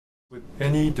With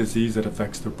any disease that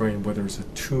affects the brain, whether it's a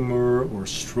tumor or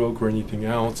stroke or anything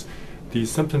else, the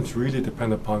symptoms really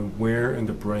depend upon where in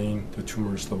the brain the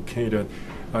tumor is located.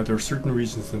 There are certain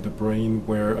regions in the brain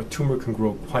where a tumor can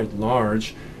grow quite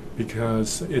large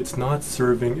because it's not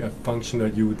serving a function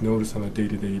that you would notice on a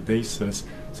day-to-day basis.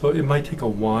 So it might take a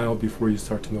while before you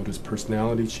start to notice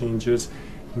personality changes,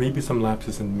 maybe some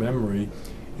lapses in memory.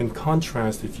 In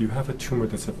contrast, if you have a tumor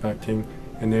that's affecting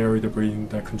an area of the brain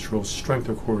that controls strength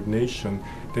or coordination,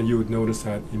 then you would notice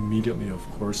that immediately, of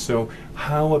course. So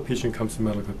how a patient comes to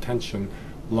medical attention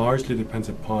largely depends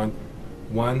upon,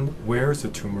 one, where is the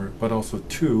tumor, but also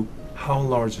two, how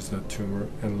large is that tumor,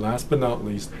 and last but not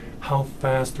least, how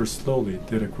fast or slowly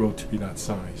did it grow to be that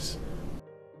size.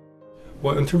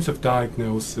 Well, in terms of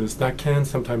diagnosis, that can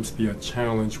sometimes be a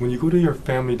challenge. When you go to your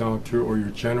family doctor or your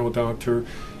general doctor,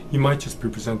 you might just be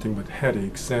presenting with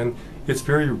headaches, and it's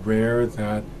very rare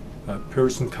that a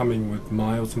person coming with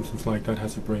mild symptoms like that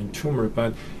has a brain tumor,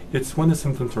 but it's when the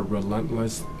symptoms are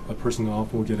relentless, a person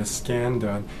often will get a scan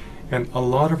done, and a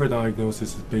lot of our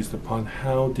diagnosis is based upon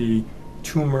how the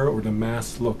tumor or the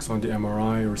mass looks on the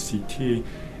MRI or CT,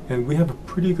 and we have a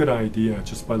pretty good idea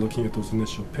just by looking at those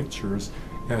initial pictures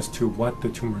as to what the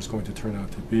tumor is going to turn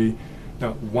out to be.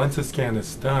 Now, once a scan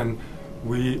is done,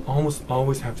 we almost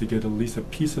always have to get at least a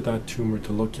piece of that tumor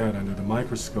to look at under the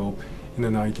microscope. In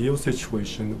an ideal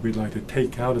situation, we'd like to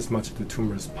take out as much of the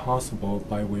tumor as possible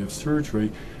by way of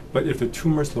surgery, but if the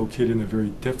tumor is located in a very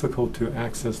difficult to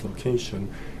access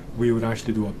location, we would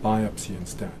actually do a biopsy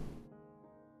instead.